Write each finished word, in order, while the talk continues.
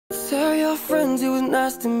Tell your friends it was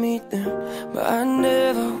nice to meet them, but I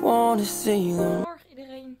never want to see them. Goedemorgen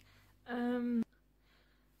iedereen.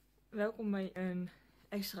 Welkom bij een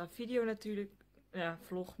extra video natuurlijk. Ja,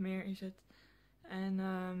 vlog meer is het. En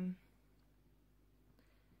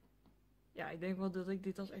ja, ik denk wel dat ik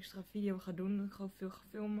dit als extra video ga doen. Dat ik gewoon veel ga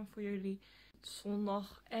filmen voor jullie. Het is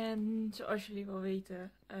zondag en zoals jullie wel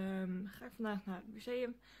weten ga ik vandaag naar het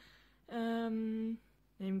museum.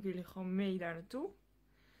 Neem ik jullie gewoon mee daar naartoe.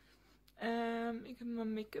 Ik heb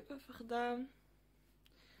mijn make-up even gedaan.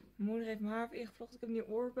 Mijn moeder heeft mijn haar even ingevlochten. Ik heb nieuwe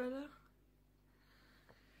oorbellen.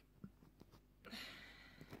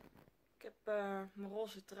 Ik heb mijn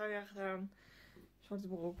roze trui aangedaan. Zwarte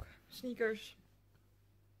broek. Sneakers.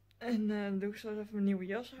 En dan doe ik zo even mijn nieuwe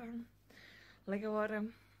jas aan. Lekker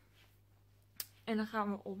warm. En dan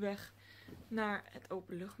gaan we op weg naar het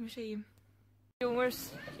Openluchtmuseum.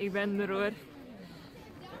 Jongens, ik ben er hoor.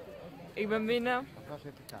 Ik ben binnen.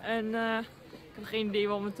 En ik heb geen idee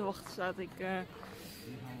wat me te wachten staat.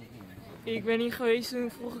 Ik ben niet geweest toen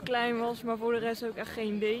ik vroeger klein was, maar voor de rest heb ik echt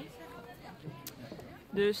geen idee.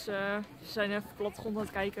 Dus we zijn even plattegrond aan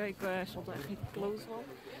het kijken. Ik stond er echt geen kloot van.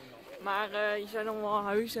 Maar hier zijn allemaal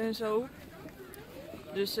huizen en zo.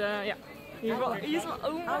 Dus ja, hier is mijn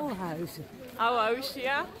oma. Oude huizen. Oude huizen,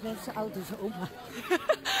 ja. Net zo oud als oma.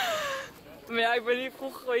 Maar ja, ik ben hier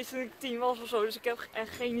vroeger geweest toen ik 10 was of zo. Dus ik heb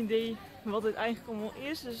echt geen idee wat dit eigenlijk allemaal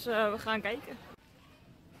is. Dus we gaan kijken.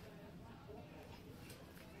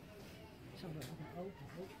 Zo, open.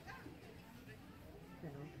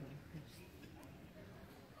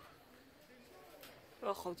 Wel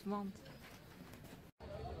een grote mand.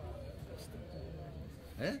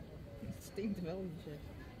 Hè? Het stinkt wel, je zegt.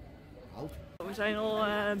 Oud. We zijn al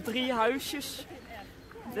 3 huisjes.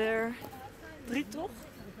 Er 3 toch?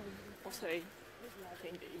 Of 2?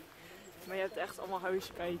 Geen idee. Maar je hebt echt allemaal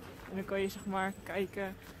huizen kijken. En dan kan je zeg maar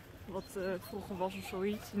kijken wat vroeger was of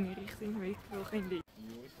zoiets in die richting. Weet ik wel, geen idee.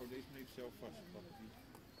 Jongens, hou deze even zelf vast.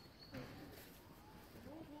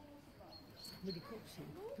 Moet ik ook zien.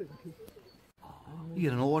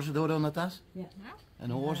 Hier een oorze door de tas. Ja.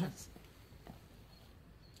 Een oorze.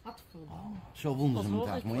 Adverdamme. Zo wonder ze mijn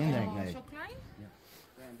tas. Moet je indenken. Nee. Zo klein? Ja.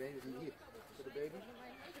 Klein baby's hier. Voor de baby's.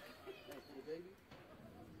 Ja, voor de baby.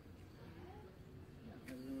 Ja,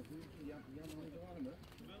 en dan nog een uurtje. Ja, nog niet zo warm hè.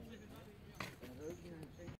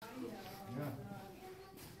 Ja.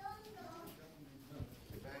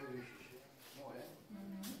 Mooi hè?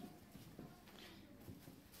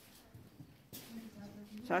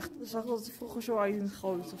 Zag dat het vroeger zo uit in het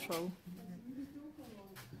groot of zo.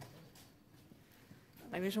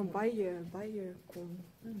 Lijkt weer zo'n bijenkom.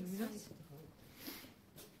 Hoe noem je dat?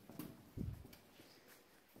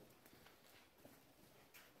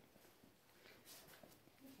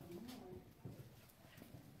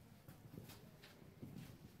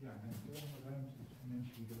 Ja, en de volgende ruimte is voor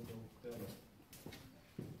mensen die er wat over vertellen.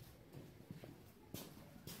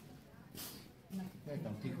 Kijk,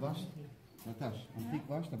 antiek was. Een tas. Antiek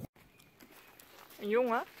was. Een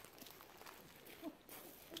jongen.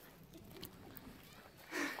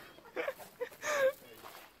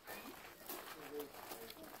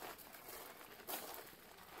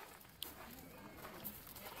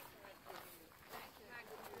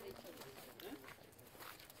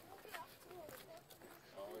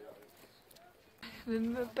 We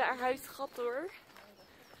hebben een paar huizen gehad hoor.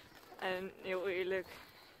 En heel eerlijk,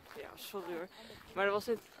 ja, sorry hoor. Maar er was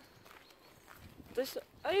dit. Dus,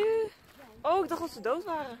 oh, ik dacht dat ze dood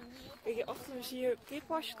waren. Kijk, achter me zie je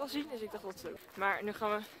kippen als je het kan zien, dus ik dacht dat ze dood. Maar nu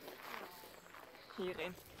gaan we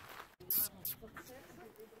hierin.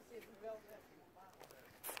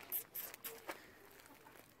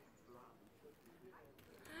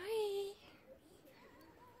 Hoi.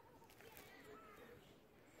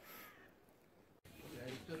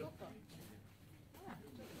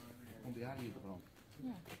 Komt die haar hier gewoon.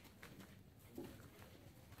 Ja.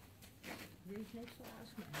 Dit is net zo als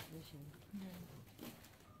mijn.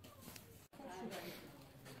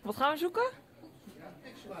 Wat gaan we zoeken?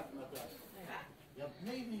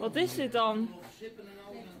 Wat is dit dan?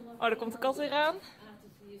 Oh, daar komt de kat weer aan.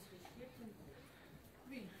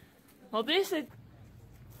 Wat is dit?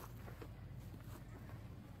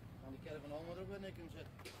 Gaan die kerk van Alvast ook weer neer kunnen zetten.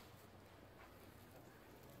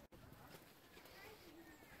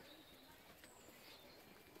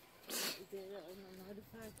 Nou, de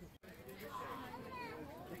vaart.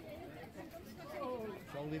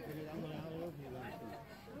 Zo liep je met andere halen ook niet langs.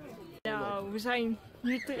 Nou, we zijn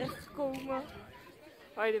hier terechtgekomen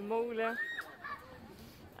bij de molen.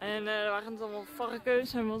 En er waren het allemaal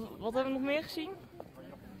varkens en wat hebben we nog meer gezien?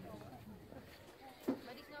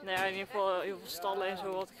 Nou ja, in ieder geval heel veel stallen en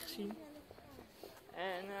zo had ik gezien.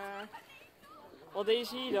 En maar wat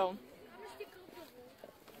deze hier dan?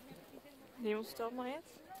 Niemand stelt maar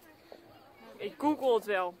het. Ik google het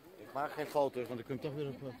wel. Ik maak geen foto's, want ik kan toch weer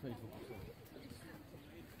op Facebook.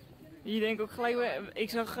 Hier denk ik ook gelijk, ik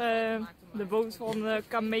zag de boot van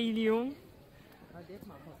Chameleon.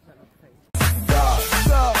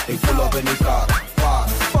 Ik voel op in die kaart,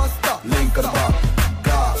 paas, linkerbak,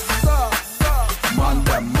 gas, man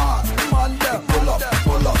de maat, ik pull op,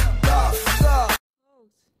 gas.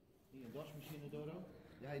 Hier een wasmachine, Dodo.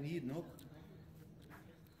 Ja, en hier nog.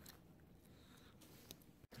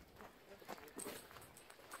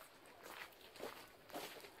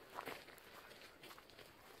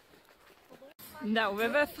 Nou, we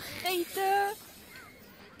hebben even gegeten.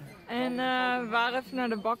 En we waren even naar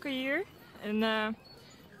de bakker hier. En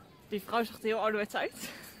die vrouw zag er heel ouderwets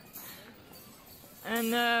uit. En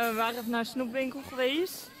we waren even naar een snoepwinkel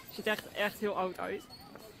geweest. Ziet er echt heel oud uit.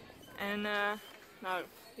 En nou,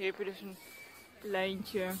 hier heb je dus een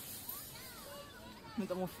pleintje. Met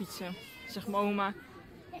allemaal fietsen. Zegt mijn oma,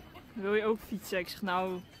 wil je ook fietsen? Ik zeg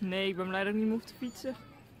nou, nee, ik ben blij dat ik niet meer hoef te fietsen.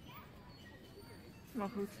 Maar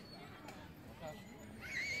goed.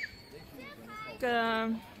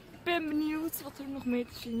 Ik ben benieuwd wat er nog meer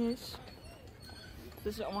te zien is.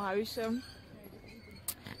 Dit zijn allemaal huizen.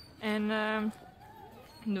 En er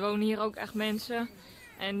wonen hier ook echt mensen.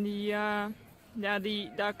 En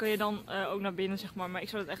daar kun je dan ook naar binnen, zeg maar. Maar ik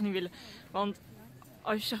zou dat echt niet willen. Want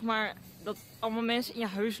als je zeg maar dat allemaal mensen in je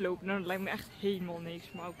huis lopen, dan lijkt me echt helemaal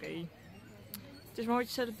niks. Maar oké. Het is maar wat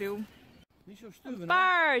je zelf wil. Niet zo stuwen, Een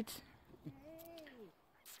paard!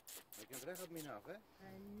 Ik heb recht op mijn af, hè?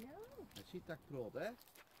 Het ziet dat klopt, hè?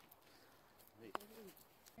 Nee.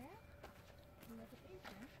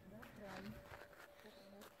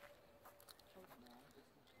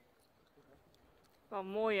 Wel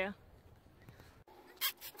mooi hè?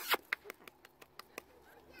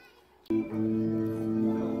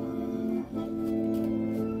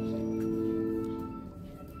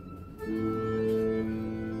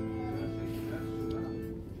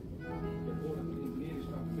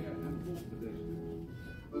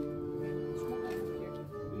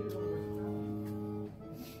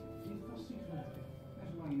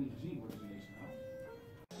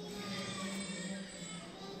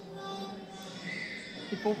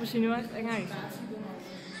 Die poppen zien nu echt eng uit.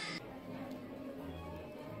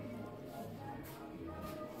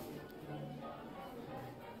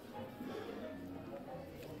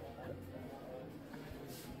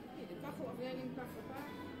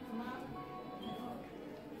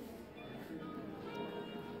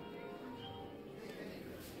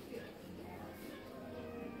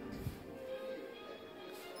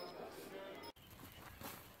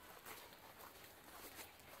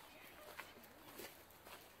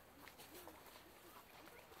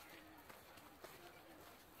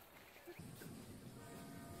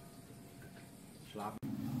 Slaap.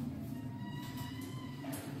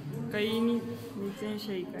 Kan je hier niet in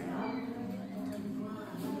zeker? Hè?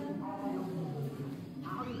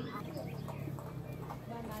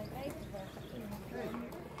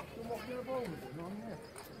 Toen mocht je naar boven. Nou, net.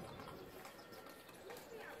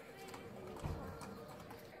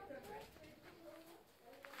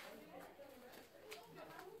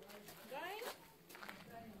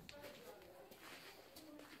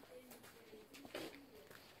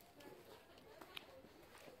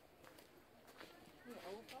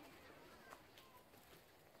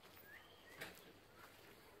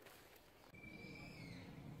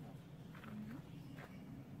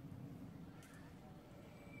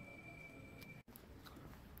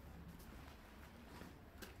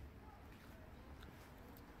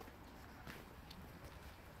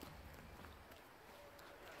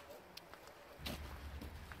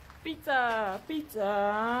 Pizza,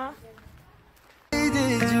 pizza. Did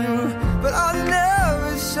you? But I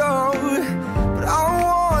never showed. But I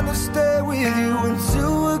wanna stay with you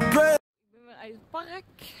until we're great. Ik ben weer uit het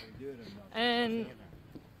park. En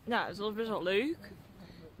ja, het was best wel leuk.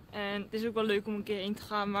 En het is ook wel leuk om een keer heen te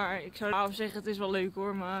gaan, maar ik zou nou zeggen het is wel leuk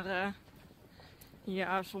hoor. Maar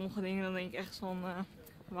ja, sommige dingen dan denk ik echt van,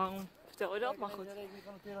 waarom vertel je dat? Maar goed.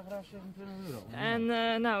 En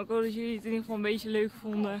nou, ik hoop dat jullie het in ieder geval een beetje leuk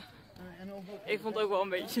vonden. Ik vond het ook wel een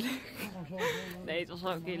beetje leuk. Nee, het was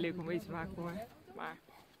wel een keer leuk om mee te maken hoor. Maar,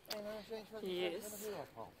 yes.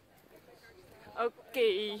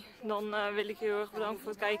 Oké, dan wil ik je heel erg bedanken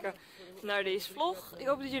voor het kijken naar deze vlog. Ik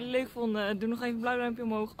hoop dat jullie het leuk vonden. Doe nog even een blauw duimpje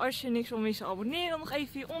omhoog. Als je niks wil missen, abonneer dan nog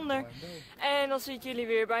even hieronder. En dan zie ik jullie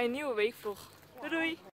weer bij een nieuwe weekvlog. Doei doei!